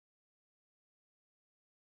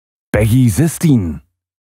Peggy 16.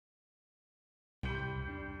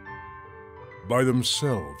 By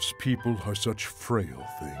themselves, people are such frail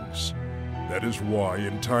things. That is why,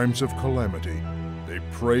 in times of calamity, they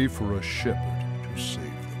pray for a shepherd to save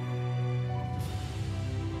them.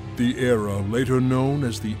 The era, later known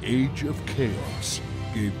as the Age of Chaos,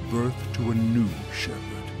 gave birth to a new shepherd.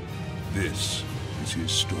 This is his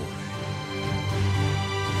story.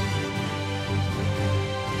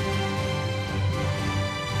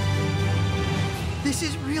 This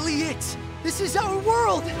is really it! This is our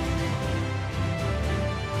world!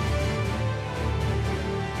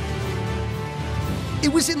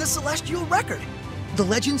 It was in the Celestial Record! The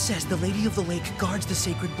legend says the Lady of the Lake guards the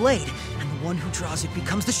sacred blade, and the one who draws it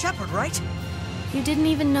becomes the shepherd, right? You didn't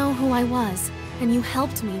even know who I was, and you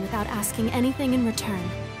helped me without asking anything in return.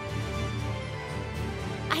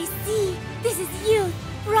 I see! This is youth!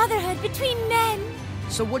 Brotherhood between men!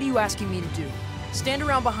 So what are you asking me to do? Stand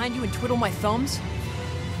around behind you and twiddle my thumbs?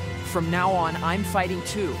 From now on, I'm fighting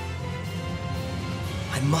too.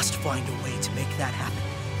 I must find a way to make that happen.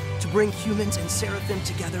 To bring humans and Seraphim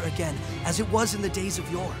together again, as it was in the days of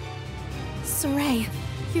yore. Saray,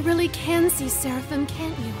 you really can see Seraphim,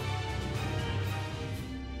 can't you?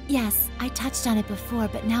 Yes, I touched on it before,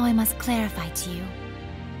 but now I must clarify to you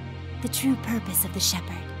the true purpose of the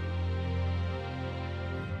Shepherd.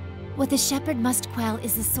 What the Shepherd must quell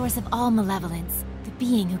is the source of all malevolence, the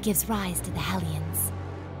being who gives rise to the Hellions.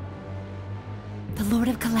 The Lord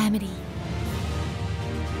of Calamity.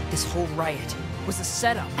 This whole riot was a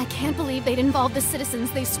setup. I can't believe they'd involve the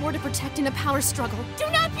citizens they swore to protect in a power struggle. Do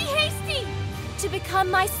not be hasty! To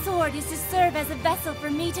become my sword is to serve as a vessel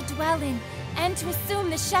for me to dwell in, and to assume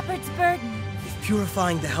the Shepherd's burden. If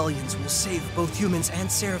purifying the Hellions will save both humans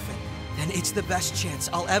and Seraphim, then it's the best chance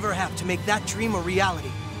I'll ever have to make that dream a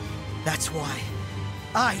reality. That's why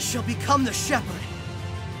I shall become the Shepherd.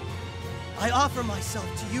 I offer myself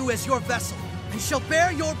to you as your vessel, and shall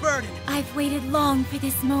bear your burden. I've waited long for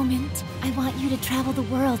this moment. I want you to travel the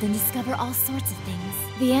world and discover all sorts of things.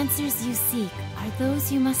 The answers you seek are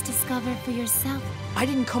those you must discover for yourself. I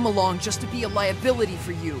didn't come along just to be a liability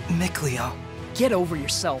for you. Micleo. Get over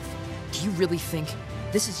yourself. Do you really think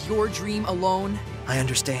this is your dream alone? I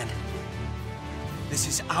understand. This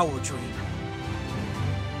is our dream.